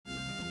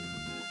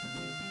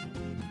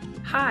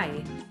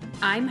Hi,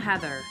 I'm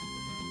Heather,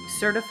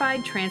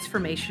 certified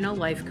transformational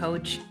life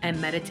coach and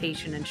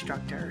meditation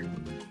instructor.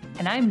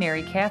 And I'm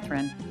Mary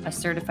Catherine, a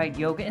certified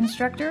yoga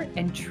instructor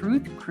and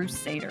truth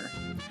crusader.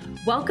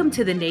 Welcome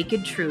to The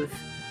Naked Truth,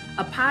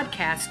 a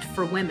podcast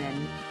for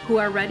women who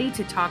are ready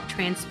to talk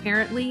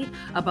transparently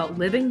about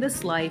living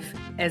this life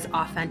as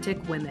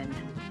authentic women.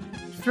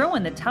 Throw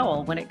in the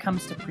towel when it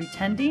comes to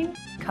pretending,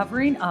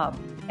 covering up,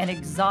 and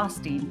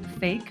exhausting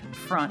fake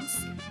fronts,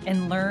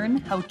 and learn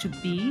how to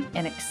be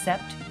and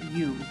accept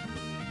you.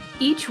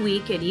 Each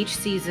week and each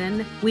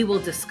season, we will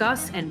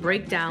discuss and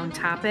break down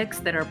topics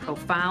that are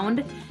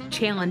profound,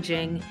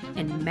 challenging,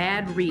 and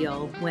mad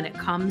real when it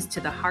comes to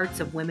the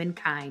hearts of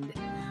womankind,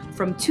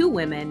 from two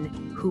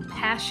women who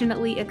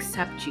passionately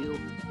accept you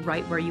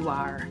right where you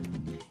are.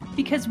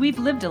 Because we've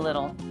lived a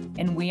little,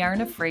 and we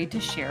aren't afraid to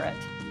share it.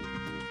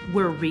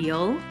 We're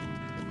real,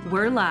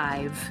 we're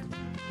live,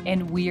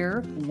 and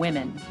we're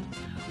women.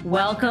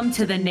 Welcome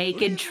to The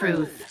Naked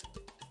Truth.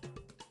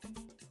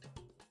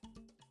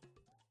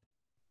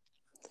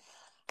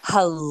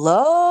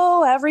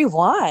 Hello,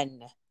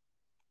 everyone.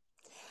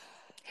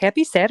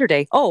 Happy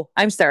Saturday. Oh,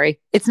 I'm sorry.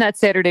 It's not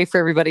Saturday for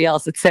everybody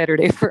else. It's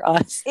Saturday for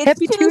us. It's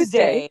Happy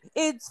Tuesday. Tuesday.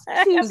 It's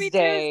Happy Tuesday.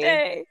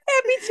 Tuesday.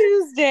 Happy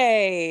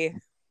Tuesday.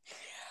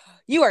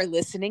 You are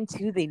listening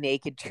to the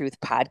Naked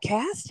Truth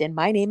podcast, and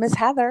my name is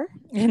Heather.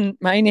 And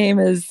my name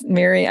is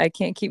Mary. I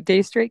can't keep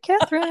days straight,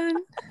 Catherine.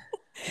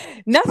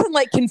 Nothing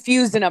like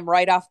confusing them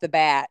right off the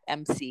bat,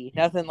 MC.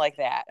 Nothing like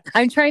that.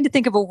 I'm trying to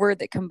think of a word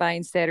that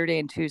combines Saturday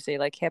and Tuesday,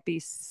 like happy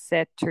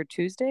Saturday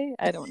Tuesday.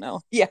 I don't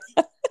know. Yeah.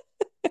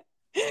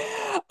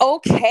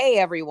 Okay,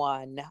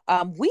 everyone.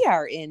 We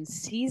are in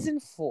season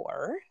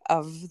 4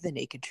 of the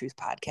Naked Truth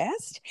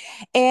podcast,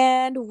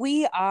 and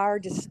we are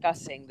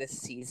discussing this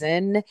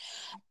season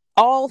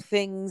all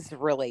things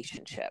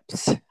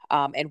relationships.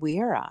 And we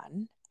are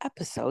on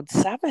episode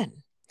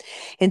 7.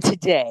 And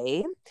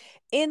today,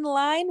 in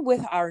line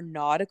with our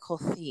nautical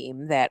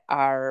theme that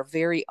our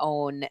very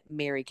own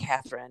Mary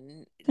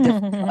Catherine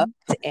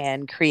developed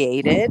and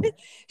created,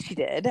 she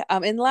did,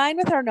 in line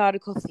with our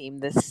nautical theme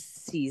this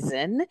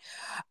season,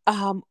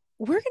 we're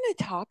going to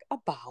talk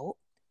about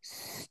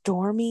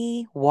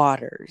stormy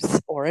waters,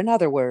 or in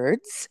other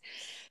words,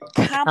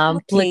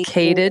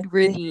 complicated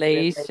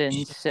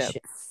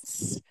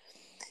relationships.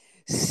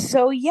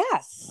 So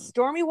yes,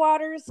 stormy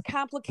waters,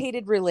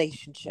 complicated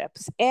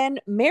relationships,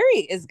 and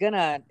Mary is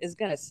gonna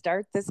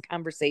start this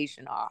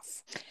conversation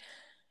off.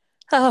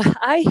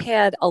 I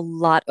had a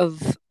lot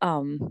of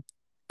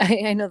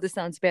I know this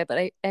sounds bad, but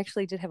I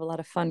actually did have a lot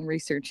of fun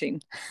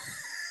researching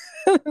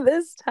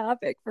this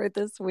topic for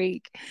this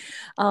week.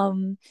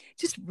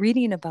 Just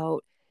reading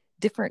about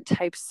different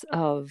types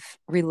of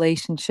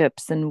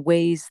relationships and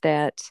ways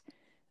that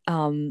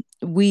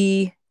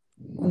we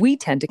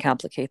tend to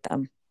complicate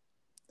them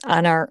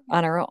on our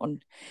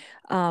own.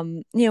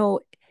 I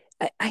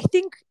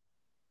think,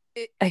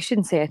 I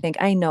shouldn't say I think,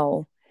 I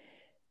know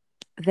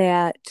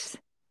that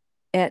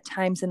at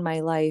times in my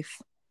life,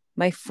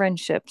 my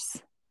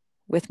friendships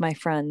with my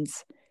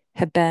friends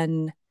have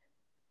been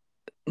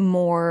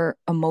more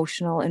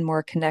emotional and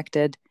more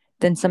connected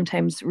than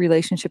sometimes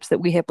relationships that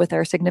we have with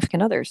our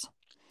significant others.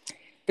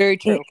 Very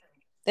true.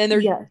 And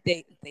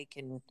they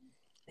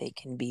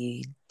can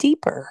be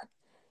deeper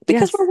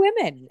because we're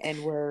women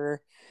and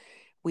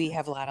we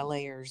have a lot of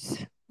layers.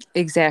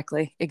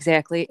 Exactly.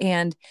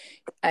 And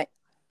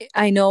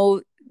I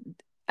know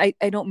I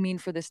don't mean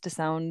for this to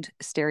sound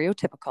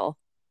stereotypical.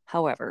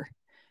 However,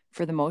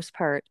 for the most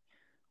part,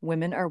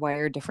 women are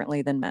wired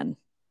differently than men.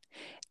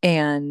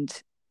 And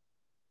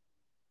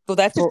well,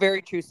 that's a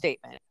very true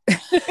statement.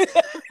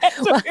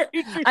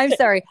 I'm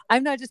sorry.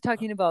 I'm not just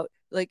talking about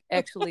like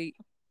actually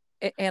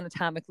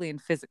anatomically and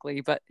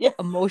physically, but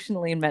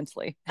emotionally and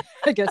mentally,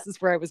 I guess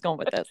is where I was going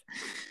with this.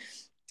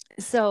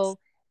 So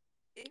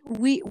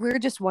we're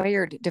just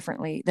wired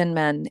differently than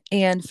men.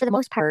 And for the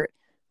most part,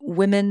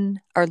 women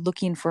are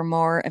looking for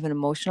more of an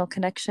emotional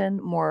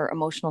connection, more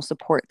emotional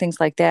support, things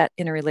like that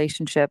in a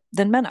relationship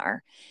than men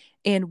are.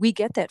 And we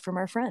get that from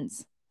our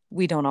friends.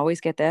 We don't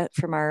always get that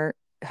from our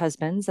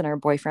husbands and our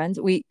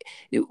boyfriends.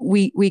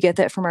 We get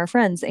that from our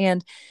friends.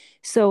 And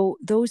so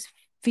those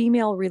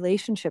female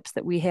relationships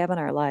that we have in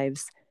our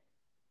lives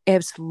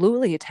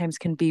absolutely at times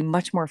can be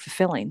much more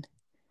fulfilling.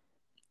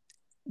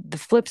 The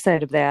flip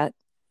side of that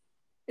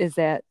is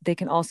that they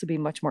can also be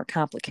much more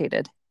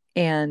complicated.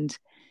 And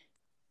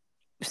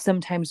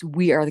sometimes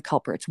we are the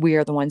culprits. We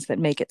are the ones that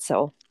make it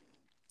so.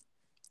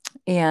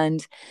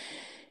 And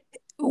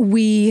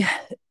we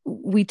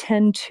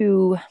tend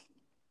to,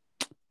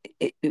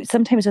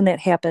 sometimes when that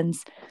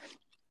happens,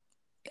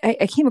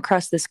 I came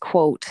across this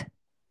quote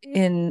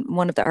in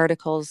one of the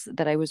articles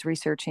that I was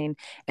researching,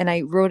 and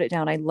I wrote it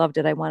down. I loved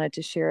it. I wanted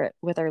to share it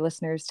with our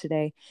listeners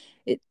today.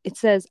 It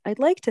says, "I'd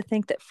like to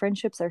think that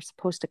friendships are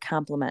supposed to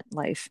complement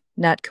life,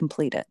 not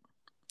complete it."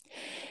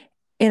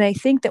 And I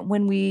think that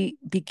when we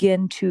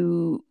begin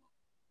to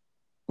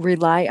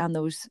rely on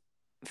those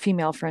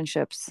female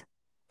friendships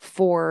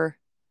for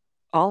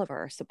all of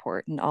our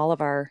support and all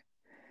of our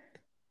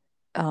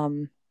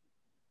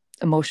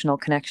emotional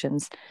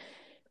connections,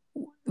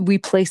 we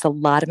place a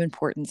lot of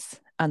importance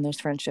on those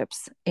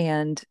friendships,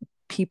 and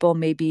people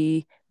may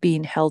be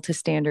being held to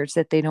standards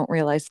that they don't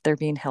realize they're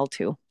being held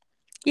to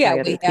by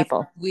other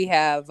people. We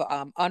have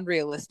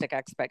unrealistic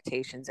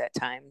expectations at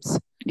times.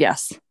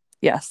 Yes.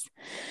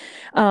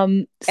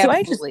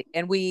 Absolutely.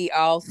 And we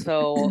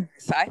also,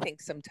 I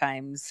think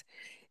sometimes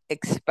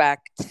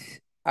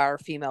expect our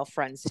female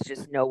friends to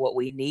just know what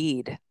we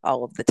need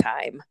all of the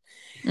time.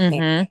 Mm-hmm.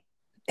 And,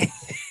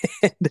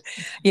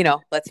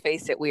 let's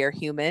face it, we are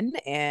human,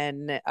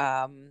 and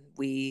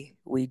we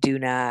do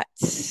not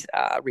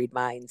read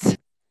minds,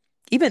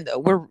 even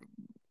though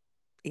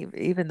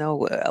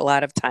a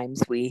lot of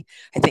times we,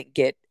 I think,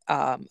 get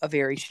a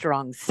very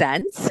strong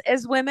sense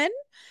as women.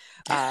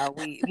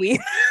 We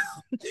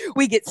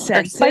we get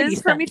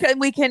senses from each other.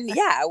 We can,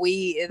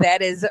 that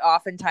is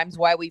oftentimes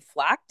why we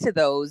flock to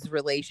those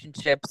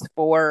relationships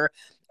for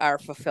our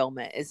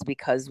fulfillment, is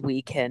because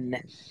we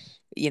can,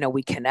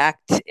 we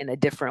connect in a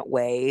different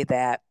way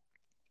that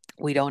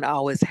we don't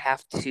always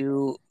have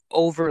to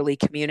overly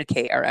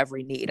communicate our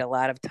every need. A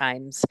lot of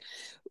times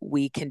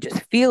we can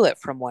just feel it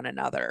from one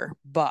another.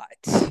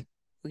 But,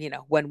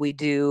 when we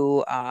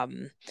do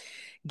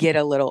get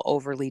a little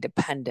overly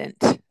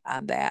dependent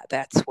on that,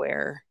 that's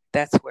where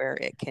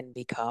it can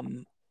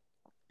become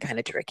kind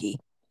of tricky.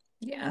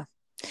 Yeah.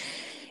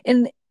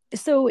 And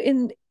so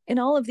in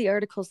all of the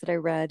articles that I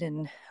read,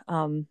 and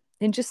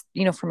just,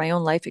 from my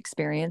own life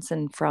experience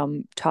and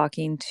from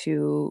talking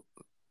to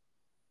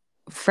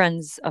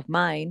friends of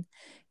mine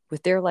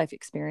with their life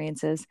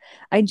experiences,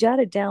 I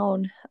jotted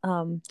down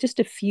just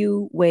a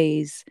few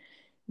ways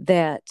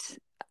that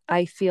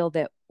I feel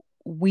that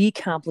we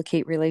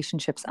complicate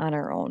relationships on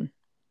our own.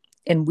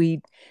 And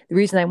the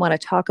reason I want to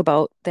talk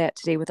about that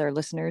today with our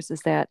listeners is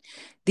that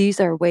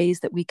these are ways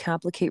that we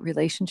complicate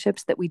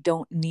relationships that we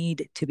don't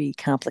need to be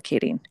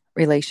complicating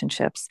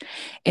relationships.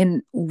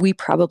 And we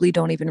probably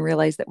don't even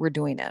realize that we're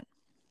doing it.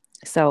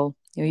 So,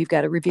 you've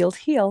got a revealed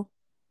heel.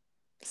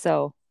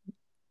 So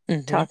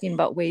talking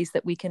about ways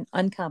that we can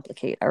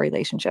uncomplicate our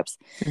relationships.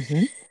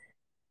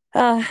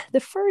 The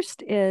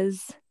first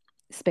is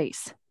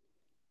space.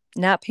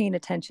 Not paying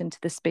attention to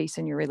the space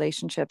in your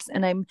relationships.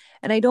 And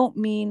I don't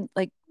mean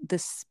like the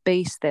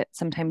space that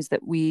sometimes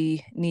that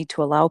we need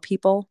to allow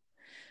people,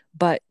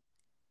 but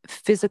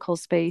physical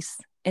space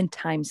and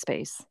time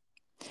space.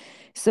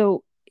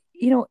 So,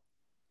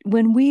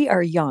 when we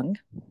are young,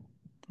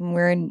 when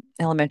we're in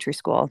elementary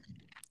school,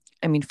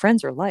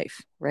 friends are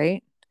life,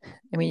 right?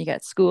 You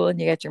got school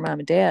and you got your mom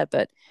and dad,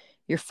 but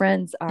your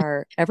friends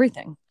are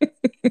everything.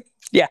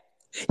 Yeah.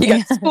 You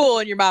got school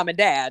and your mom and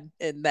dad,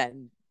 and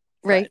then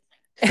right.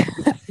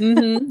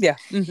 Yeah.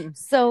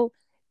 So,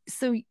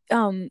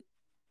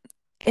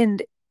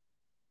 and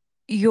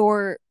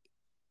you're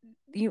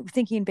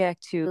thinking back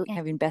to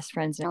having best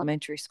friends in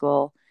elementary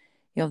school,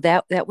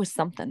 that was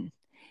something.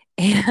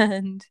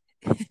 And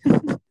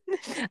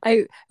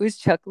I was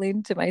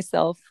chuckling to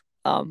myself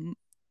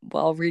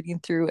while reading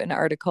through an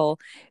article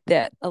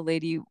that a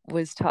lady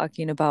was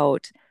talking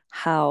about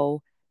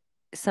how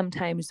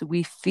sometimes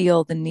we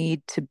feel the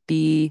need to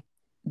be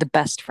the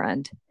best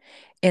friend.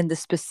 And the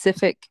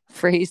specific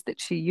phrase that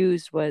she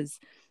used was,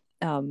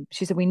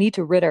 she said, we need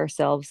to rid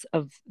ourselves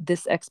of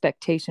this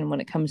expectation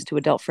when it comes to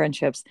adult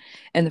friendships.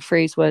 And the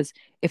phrase was,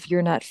 if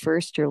you're not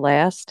first, you're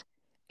last.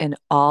 And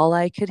all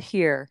I could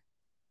hear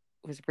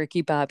was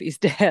Ricky Bobby's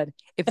dad.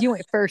 If you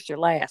ain't first, you're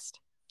last.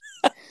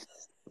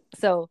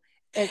 So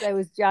as I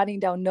was jotting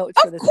down notes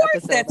for this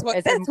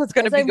episode, that's what's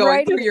going to be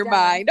going through your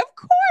mind. Of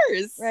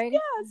course. Right?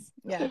 Yes.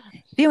 Yeah.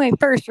 If you ain't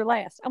first, you're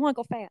last. I want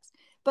to go fast.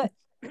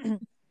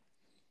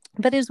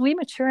 But as we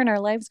mature and our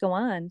lives go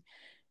on,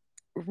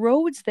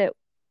 roads that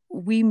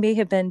we may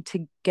have been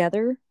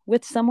together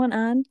with someone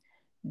on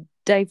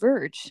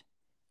diverge,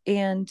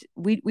 and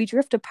we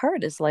drift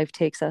apart as life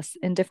takes us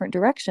in different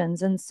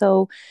directions. And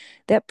so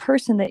that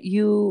person that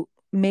you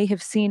may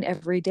have seen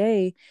every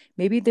day,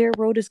 maybe their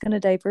road is going to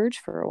diverge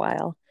for a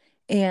while,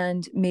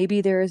 and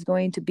maybe there is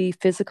going to be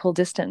physical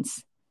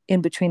distance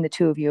in between the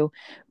two of you,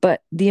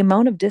 but the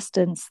amount of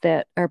distance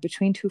that are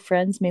between two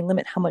friends may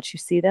limit how much you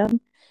see them,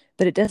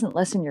 but it doesn't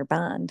lessen your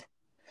bond.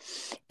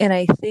 And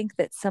I think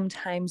that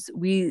sometimes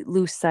we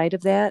lose sight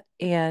of that,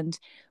 and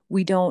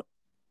we don't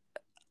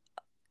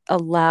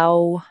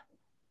allow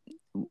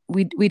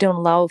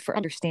for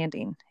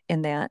understanding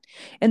in that.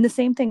 And the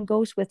same thing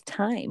goes with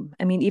time.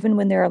 Even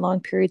when there are long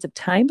periods of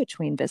time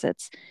between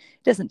visits,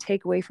 it doesn't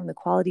take away from the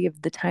quality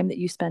of the time that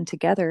you spend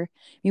together.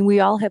 We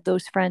all have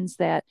those friends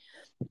that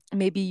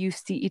maybe you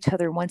see each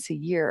other once a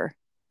year,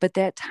 but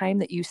that time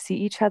that you see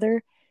each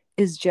other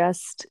is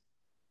just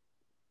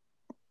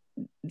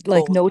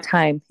like no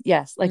time.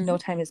 Yes. Like no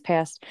time has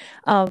passed.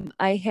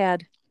 I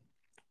had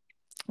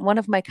one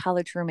of my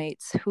college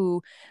roommates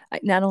who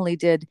not only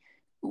did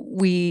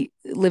we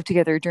live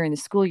together during the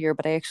school year,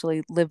 but I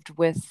actually lived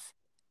with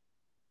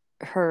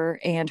her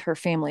and her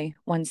family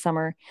one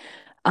summer.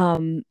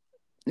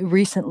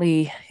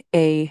 Recently,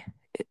 a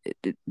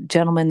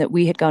gentleman that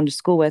we had gone to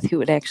school with, who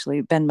had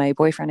actually been my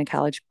boyfriend in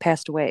college,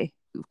 passed away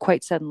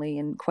quite suddenly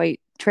and quite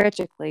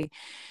tragically.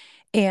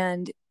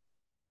 And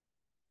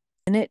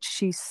in it,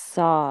 she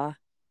saw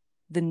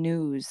the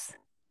news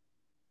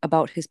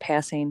about his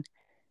passing.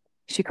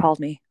 She called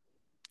me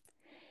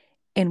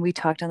and we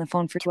talked on the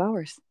phone for 2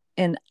 hours.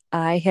 And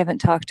I haven't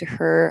talked to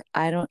her.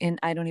 I don't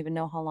even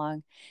know how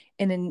long.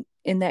 And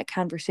in that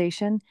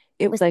conversation,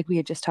 it was like we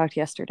had just talked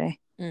yesterday.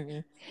 Mm-hmm.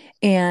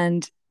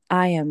 And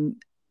I am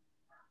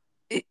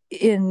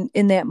in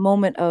that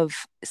moment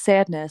of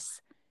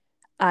sadness,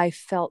 I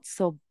felt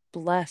so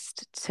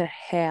blessed to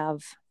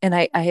have, and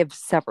I have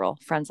several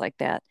friends like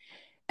that.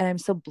 And I'm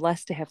so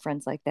blessed to have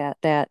friends like that,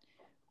 that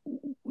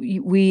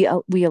we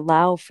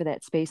allow for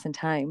that space and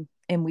time,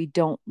 and we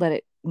don't let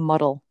it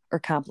muddle or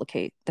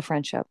complicate the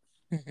friendship.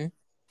 Mm-hmm.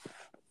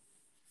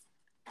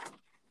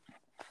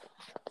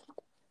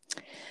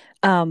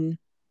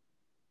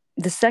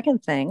 The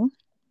second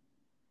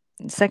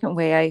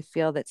way I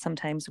feel that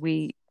sometimes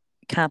we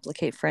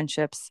complicate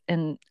friendships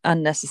in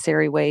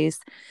unnecessary ways,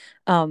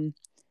 in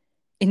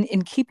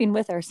keeping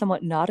with our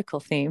somewhat nautical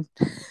theme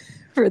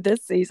for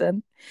this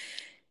season,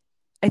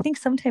 I think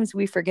sometimes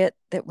we forget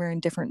that we're in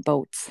different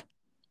boats.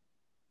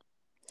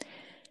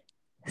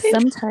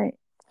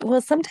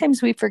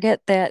 Sometimes we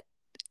forget that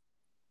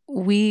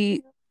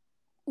we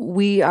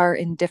are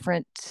in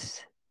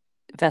different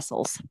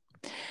vessels.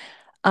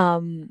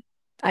 I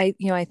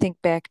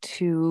think back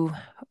to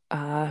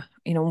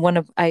one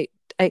of I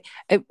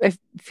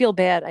feel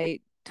bad. I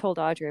told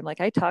Audrey, I'm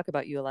like, I talk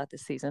about you a lot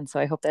this season, so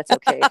I hope that's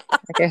okay.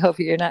 Like, I hope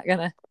you're not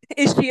gonna.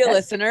 Is she a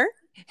listener?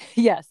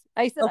 Yes,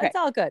 I said, okay. It's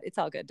all good. It's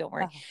all good. Don't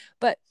worry.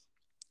 But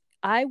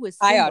I was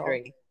single. Hi,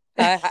 Audrey.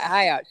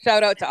 Hi,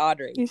 shout out to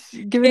Audrey.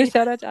 Giving a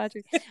shout out to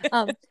Audrey.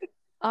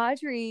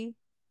 Audrey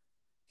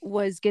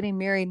was getting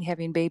married and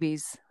having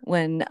babies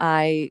when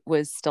I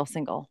was still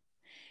single,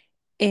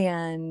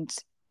 and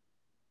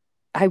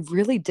I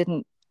really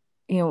didn't,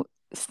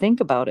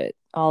 think about it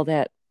all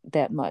that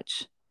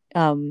much.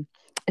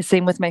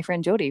 Same with my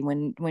friend Jody.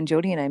 When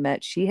Jody and I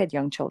met, she had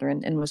young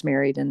children and was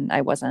married, and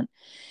I wasn't.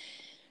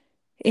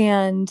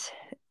 And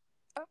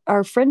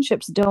our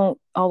friendships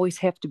don't always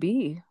have to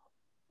be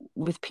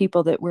with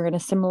people that we're in a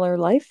similar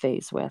life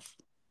phase with.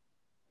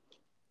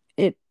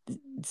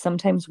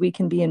 Sometimes we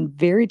can be in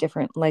very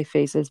different life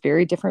phases,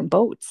 very different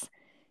boats,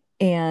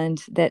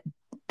 and that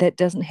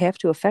doesn't have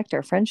to affect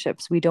our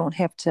friendships. We don't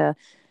have to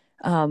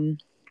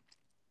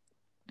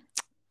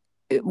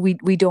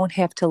we don't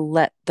have to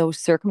let those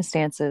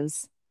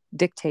circumstances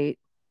dictate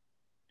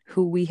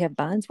who we have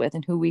bonds with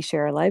and who we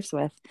share our lives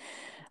with.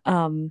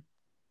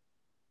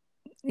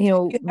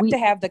 You have to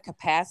have the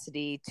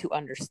capacity to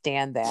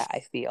understand that. I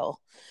feel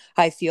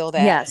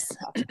that. Yes.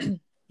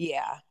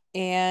 Yeah.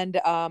 And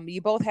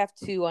you both have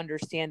to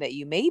understand that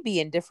you may be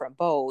in different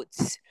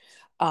boats,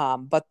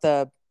 but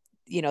the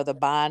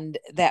bond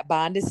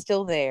is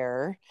still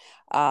there.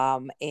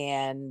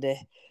 And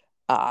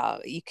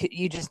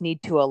you just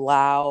need to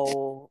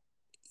allow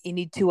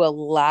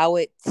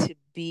it to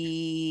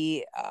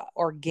be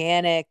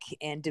organic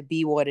and to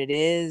be what it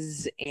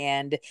is,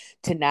 and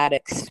to not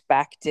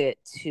expect it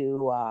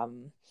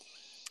to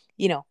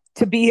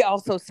to be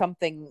also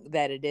something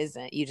that it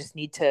isn't. You just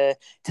need to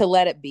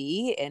let it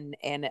be and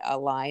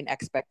align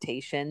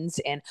expectations.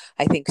 And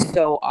I think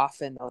so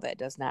often, though, that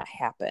does not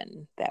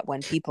happen. That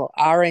when people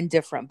are in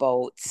different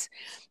boats,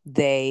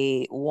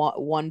 they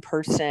want one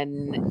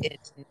person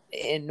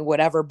in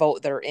whatever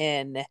boat they're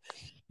in,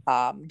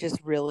 just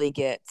really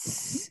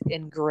gets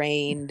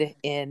ingrained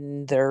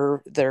in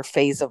their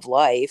phase of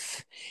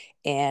life,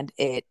 and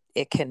it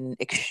can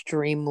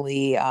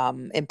extremely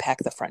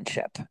impact the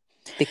friendship,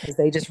 because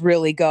they just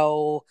really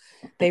go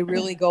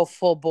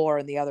full bore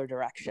in the other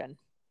direction.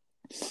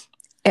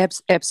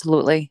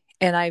 Absolutely.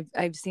 And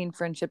I've seen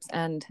friendships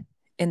end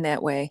in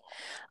that way.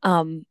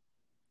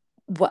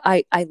 What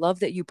I love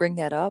that you bring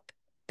that up,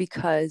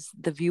 because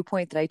the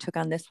viewpoint that I took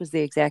on this was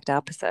the exact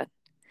opposite.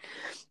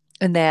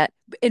 And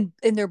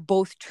they're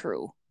both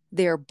true.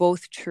 They are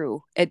both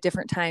true at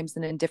different times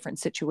and in different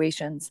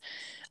situations.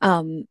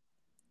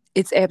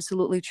 It's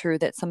absolutely true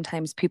that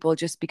sometimes people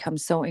just become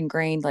so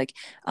ingrained. Like,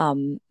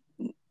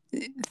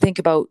 think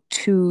about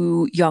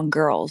two young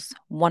girls.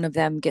 One of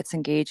them gets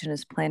engaged and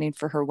is planning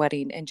for her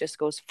wedding and just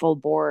goes full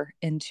bore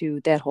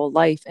into that whole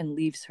life and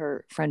leaves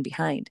her friend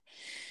behind.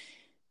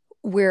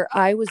 Where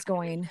I was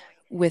going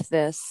with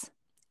this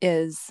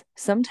is,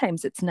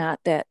 sometimes it's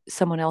not that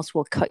someone else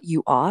will cut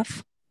you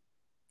off.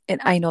 And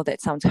I know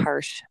that sounds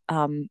harsh,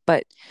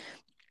 but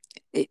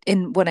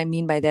and what I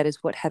mean by that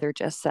is what Heather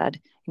just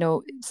said.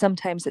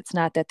 Sometimes it's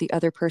not that the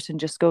other person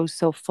just goes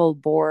so full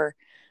bore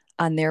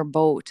on their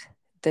boat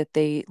that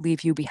they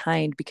leave you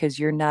behind because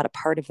you're not a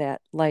part of that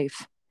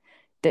life,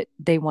 that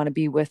they want to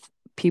be with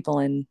people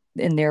in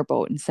their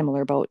boat and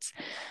similar boats.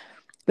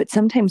 But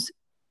sometimes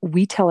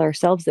we tell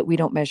ourselves that we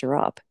don't measure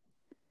up.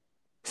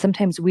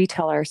 Sometimes we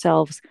tell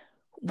ourselves,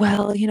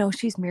 well,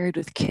 she's married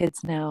with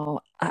kids now.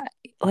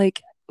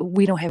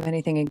 We don't have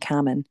anything in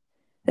common.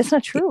 That's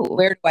not true.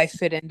 Where do I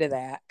fit into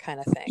that kind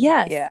of thing?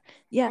 Yes. Yeah.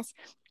 Yes.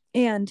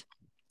 And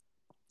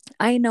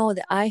I know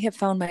that I have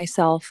found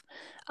myself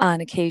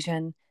on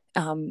occasion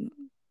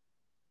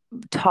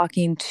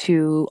talking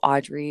to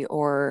Audrey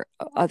or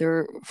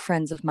other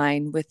friends of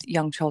mine with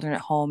young children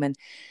at home, and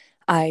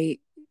I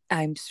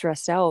I'm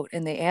stressed out,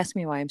 and they ask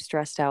me why I'm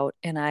stressed out,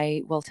 and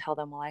I will tell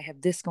them, well, I have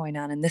this going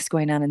on and this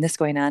going on and this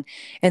going on,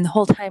 and the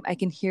whole time I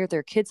can hear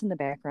their kids in the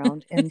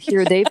background and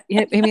hear I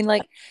mean,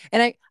 like,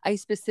 and I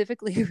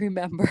specifically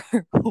remember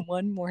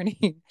one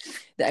morning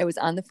that I was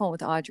on the phone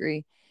with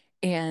Audrey,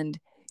 and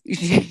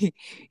she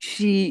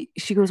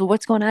goes, well,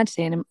 what's going on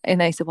today?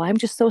 And I said, well, I'm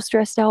just so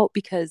stressed out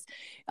because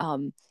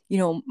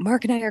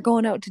Mark and I are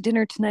going out to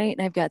dinner tonight,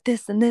 and I've got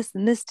this and this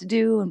and this to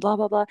do, and blah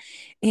blah blah.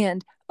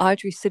 And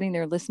Audrey's sitting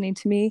there listening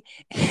to me,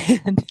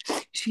 and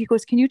she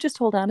goes, can you just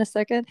hold on a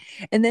second?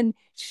 And then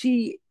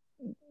she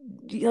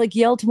like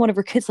yelled to one of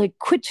her kids, like,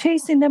 quit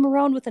chasing them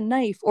around with a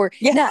knife, or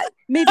not,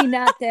 maybe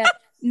not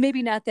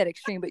that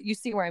extreme, but you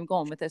see where I'm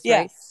going with this,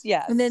 right?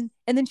 Yes. And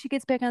then she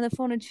gets back on the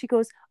phone and she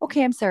goes,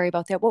 okay, I'm sorry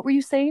about that. What were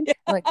you saying?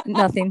 I'm like,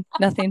 nothing.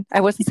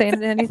 I wasn't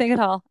saying anything at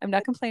all. I'm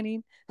not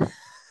complaining.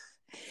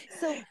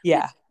 So,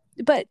 yeah.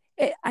 But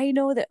I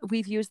know that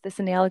we've used this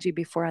analogy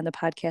before on the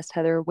podcast,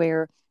 Heather,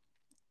 where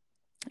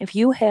if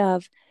you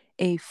have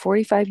a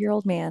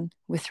 45-year-old man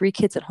with 3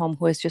 kids at home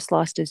who has just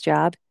lost his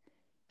job,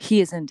 he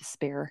is in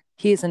despair.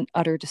 He is in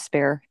utter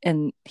despair,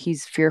 and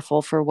he's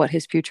fearful for what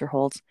his future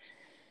holds.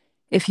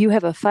 If you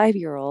have a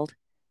 5-year-old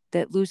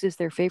that loses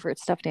their favorite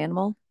stuffed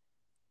animal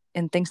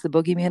and thinks the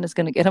boogeyman is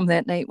going to get them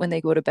that night when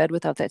they go to bed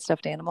without that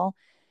stuffed animal,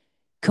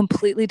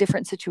 completely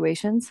different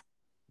situations,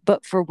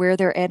 but for where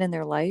they're at in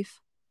their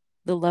life,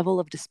 the level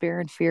of despair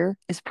and fear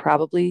is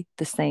probably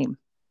the same.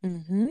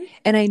 Mm-hmm.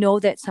 And I know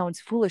that sounds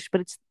foolish,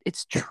 but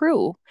it's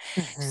true.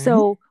 Mm-hmm.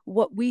 So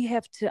what we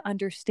have to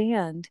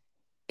understand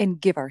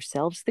and give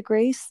ourselves the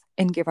grace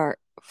and give our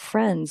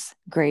friends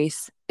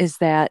grace is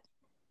that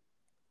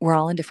we're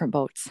all in different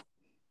boats,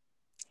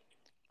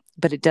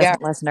 but it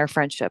doesn't lessen our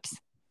friendships.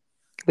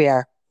 We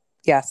are.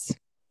 Yes.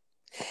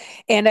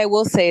 And I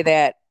will say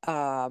that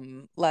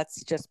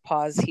let's just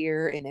pause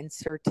here and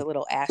insert a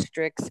little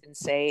asterisk and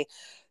say,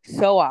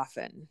 so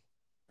often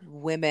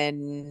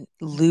women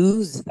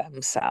lose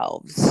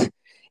themselves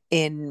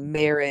in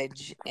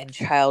marriage and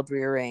child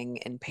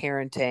rearing and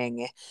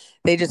parenting.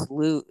 They just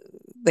lose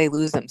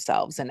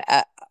themselves, and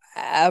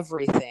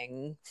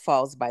everything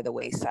falls by the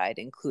wayside,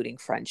 including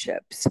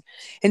friendships.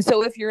 And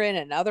so if you're in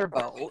another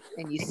boat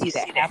and you see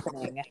that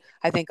happening,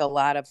 I think a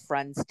lot of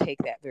friends take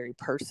that very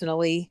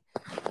personally,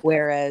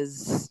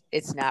 whereas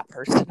it's not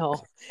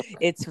personal.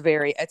 It's a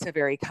very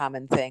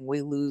common thing.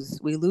 We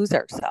lose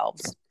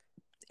ourselves.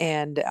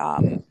 And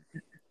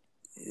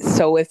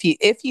so if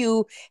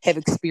you have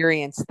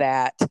experienced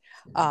that,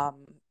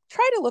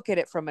 try to look at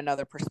it from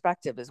another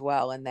perspective as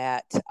well, and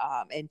that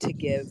and to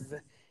give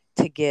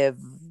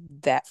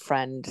that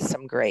friend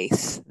some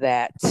grace,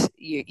 that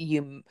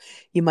you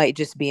might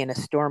just be in a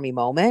stormy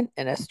moment,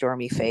 in a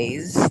stormy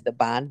phase. The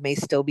bond may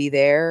still be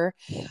there,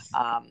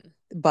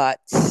 but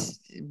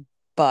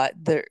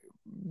they're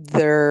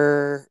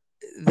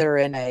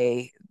in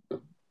a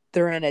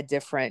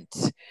different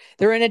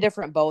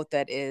boat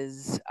that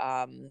is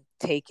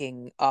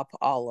taking up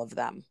all of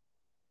them.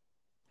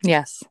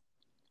 Yes.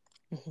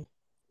 Mm-hmm.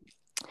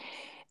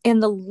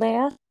 And the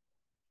last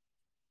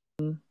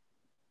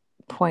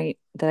point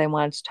that I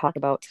wanted to talk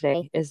about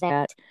today is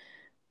that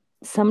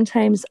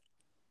sometimes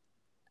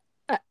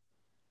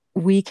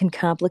we can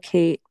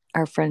complicate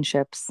our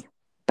friendships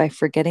by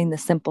forgetting the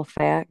simple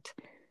fact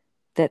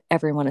that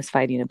everyone is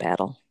fighting a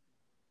battle.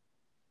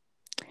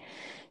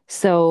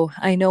 So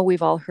I know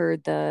we've all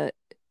heard the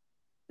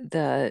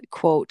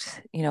quote,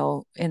 in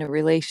a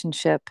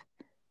relationship,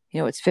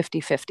 it's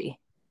 50-50.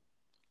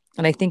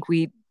 And I think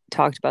we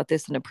talked about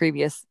this in a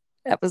previous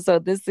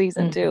episode this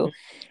season too.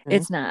 Mm-hmm.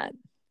 It's not.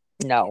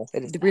 No,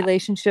 it is the not.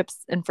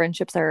 Relationships and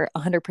friendships are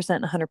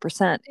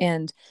 100%.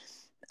 And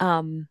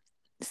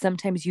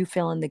sometimes you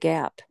fill in the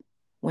gap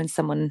when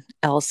someone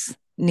else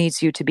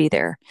needs you to be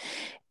there.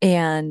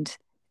 And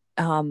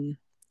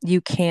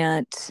you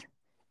can't,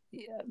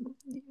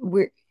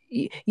 you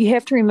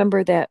have to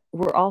remember that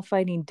we're all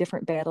fighting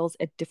different battles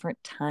at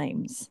different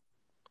times.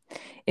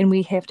 And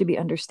we have to be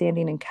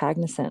understanding and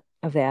cognizant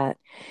of that.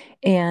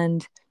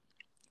 And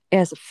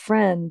as a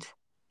friend,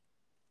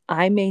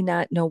 I may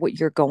not know what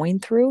you're going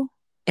through,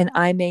 and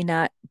I may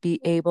not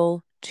be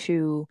able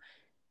to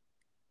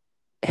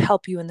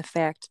help you in the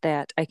fact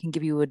that I can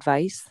give you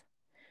advice,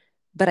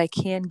 but I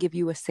can give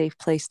you a safe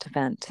place to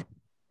vent.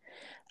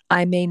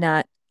 I may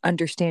not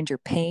understand your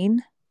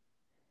pain,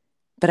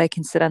 but I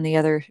can sit on the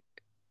other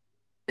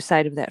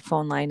side of that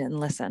phone line and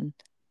listen.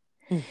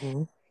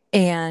 Mm-hmm.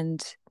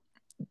 And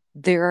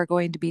there are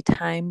going to be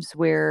times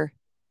where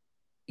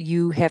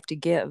you have to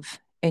give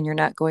and you're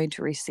not going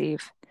to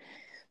receive.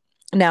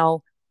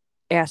 Now,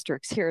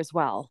 asterisks here as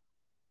well.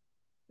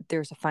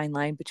 There's a fine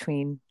line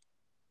between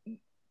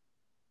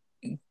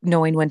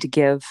knowing when to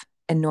give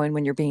and knowing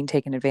when you're being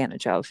taken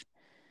advantage of.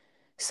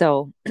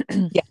 So,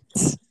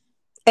 yes.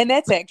 And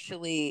that's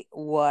actually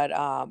what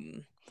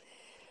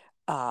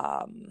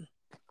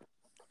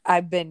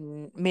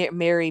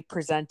Mary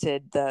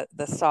presented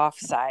the soft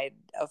side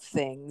of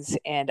things,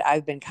 and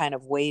I've been kind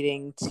of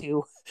waiting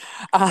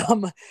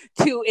um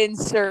to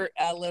insert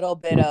a little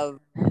bit of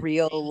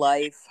real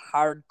life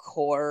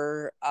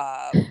hardcore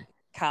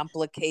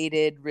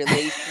complicated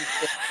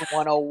relationship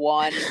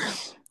 101.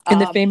 In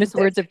the famous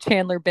words of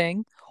Chandler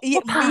Bing.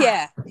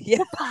 Yeah.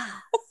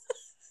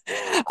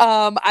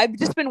 I've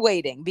just been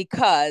waiting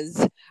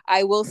because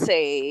I will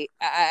say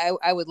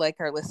I would like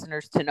our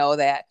listeners to know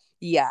that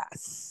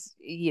yes,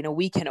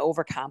 we can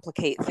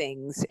overcomplicate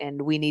things,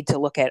 and we need to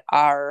look at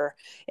our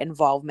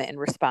involvement and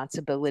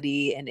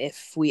responsibility, and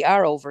if we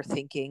are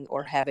overthinking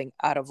or having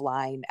out of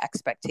line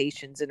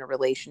expectations in a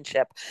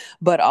relationship.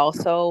 But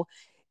also,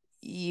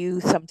 you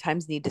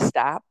sometimes need to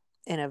stop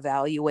and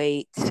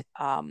evaluate,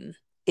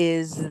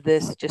 is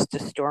this just a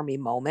stormy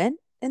moment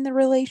in the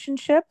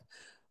relationship,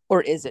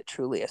 or is it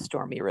truly a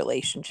stormy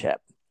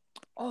relationship?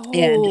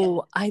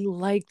 Oh, I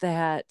like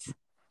that.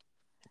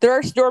 There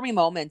are stormy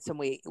moments, and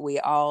we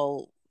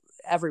all,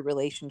 every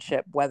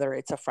relationship, whether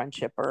it's a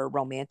friendship or a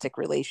romantic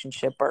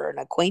relationship or an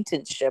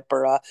acquaintanceship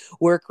or a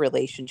work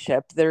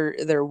relationship,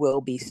 there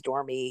will be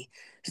stormy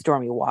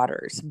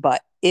waters.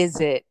 But is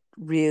it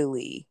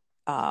really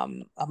a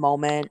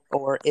moment,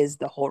 or is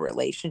the whole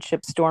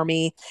relationship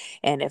stormy?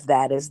 And if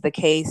that is the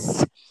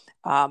case,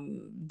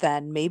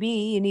 then maybe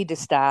you need to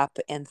stop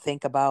and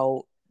think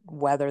about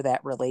whether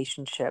that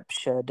relationship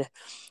should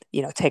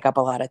take up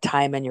a lot of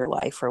time in your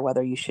life, or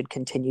whether you should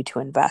continue to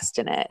invest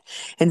in it.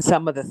 And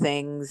some of the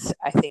things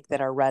I think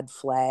that are red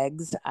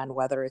flags on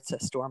whether it's a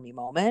stormy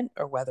moment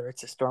or whether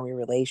it's a stormy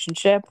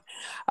relationship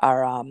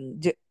are,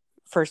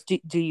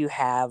 do you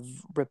have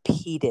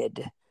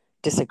repeated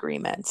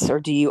disagreements, or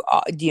do you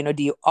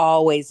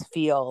always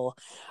feel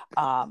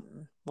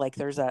like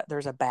there's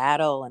a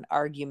battle, an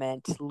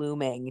argument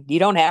looming? You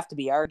don't have to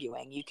be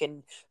arguing, you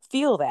can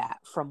feel that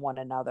from one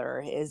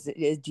another.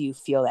 Do you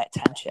feel that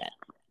tension?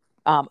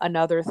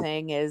 Another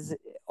thing is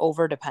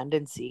over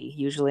dependency,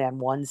 usually on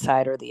one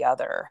side or the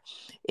other.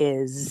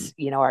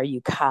 Are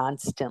you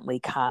constantly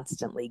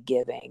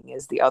giving?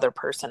 Is the other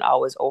person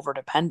always over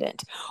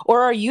dependent,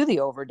 or are you the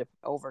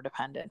over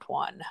dependent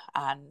one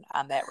on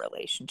that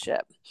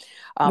relationship?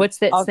 What's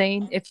that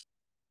saying? If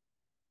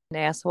an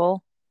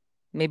asshole,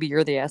 maybe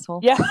you're the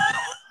asshole. Yeah.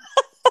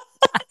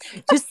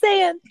 Just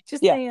saying.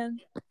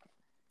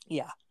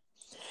 Yeah.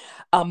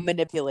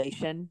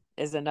 Manipulation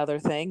is another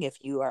thing. If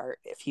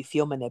you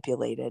feel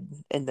manipulated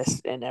in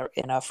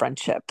a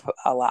friendship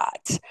a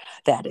lot,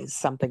 that is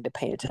something to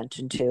pay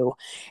attention to.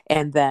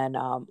 And then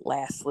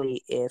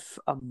lastly, if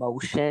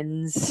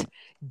emotions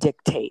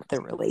dictate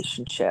the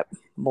relationship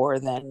more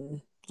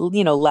than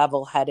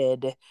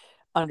level-headed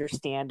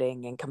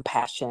understanding and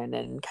compassion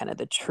and kind of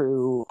the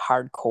true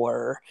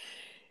hardcore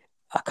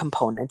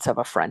components of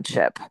a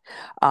friendship.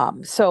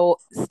 So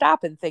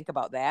stop and think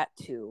about that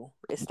too.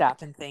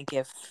 Stop and think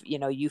if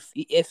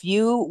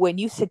when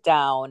you sit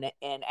down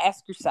and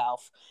ask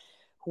yourself,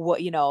 what,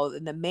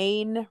 in the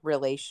main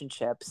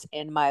relationships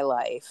in my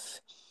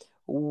life,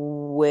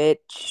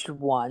 which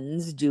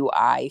ones do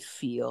I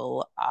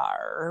feel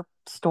are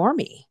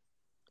stormy?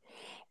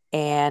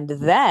 And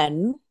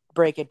then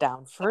break it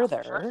down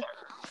further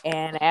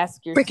and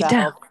ask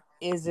yourself,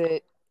 is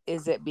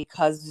it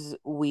because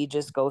we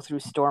just go through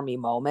stormy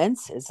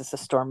moments? Is this a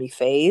stormy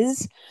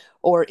phase?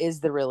 Or is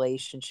the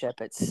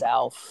relationship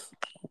itself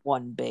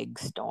one big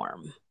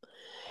storm?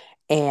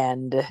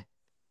 And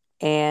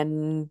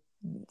then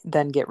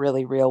get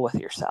really real with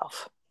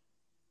yourself.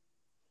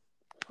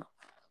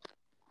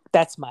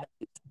 That's my.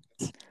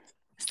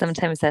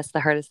 Sometimes that's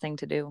the hardest thing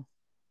to do.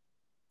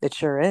 It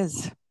sure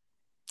is.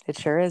 It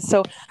sure is.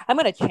 So I'm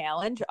going to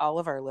challenge all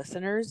of our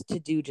listeners to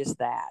do just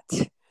that,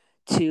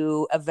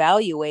 to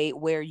evaluate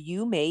where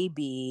you may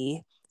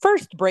be.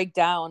 First, break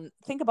down,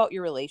 think about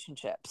your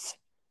relationships.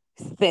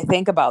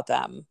 Think about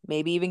them.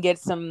 Maybe even get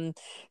some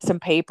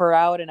paper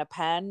out and a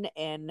pen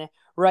and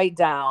write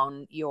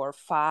down your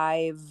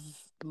 5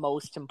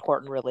 most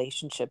important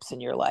relationships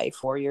in your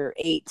life, or your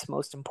 8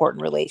 most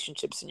important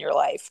relationships in your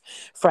life,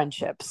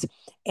 friendships,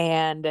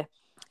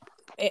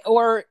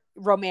 or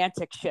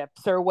romantic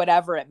ships, or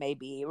whatever it may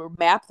be.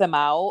 Map them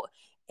out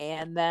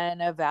and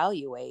then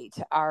evaluate.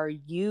 Are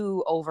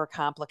you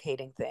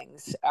overcomplicating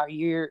things?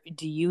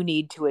 Do you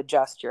need to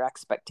adjust your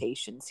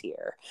expectations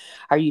here?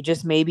 Are you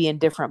just maybe in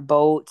different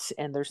boats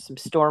and there's some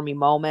stormy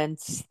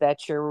moments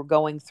that you're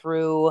going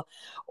through,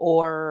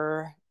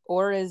 or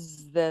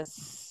is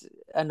this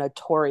a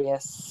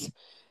notorious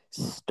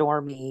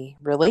stormy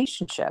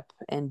relationship?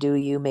 And do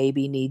you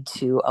maybe need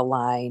to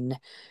align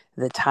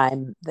the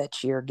time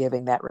that you're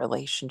giving that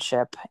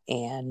relationship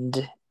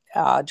and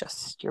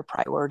just your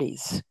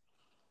priorities?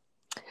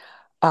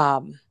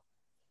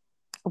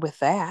 With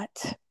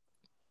that,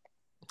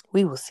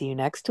 we will see you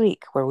next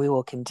week, where we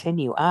will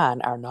continue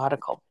on our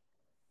nautical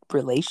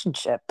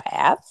relationship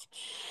path.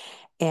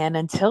 And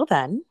until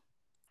then,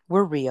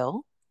 we're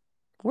real,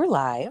 we're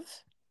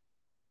live,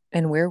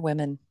 and we're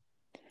women.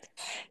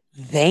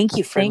 Thank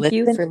you for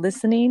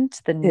listening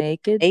to the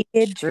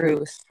Naked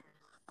Truth.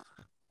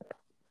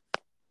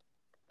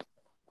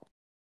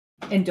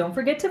 And don't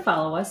forget to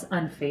follow us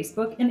on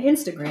Facebook and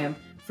Instagram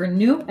for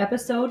new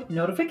episode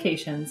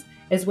notifications,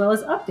 as well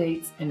as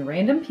updates and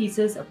random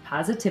pieces of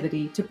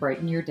positivity to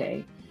brighten your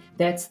day.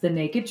 That's The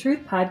Naked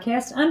Truth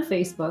Podcast on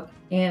Facebook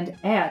and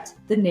at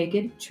The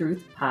Naked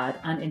Truth Pod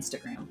on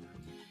Instagram.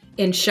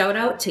 And shout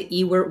out to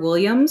Ewart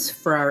Williams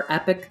for our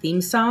epic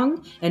theme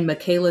song and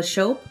Michaela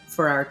Shope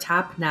for our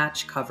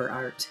top-notch cover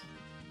art.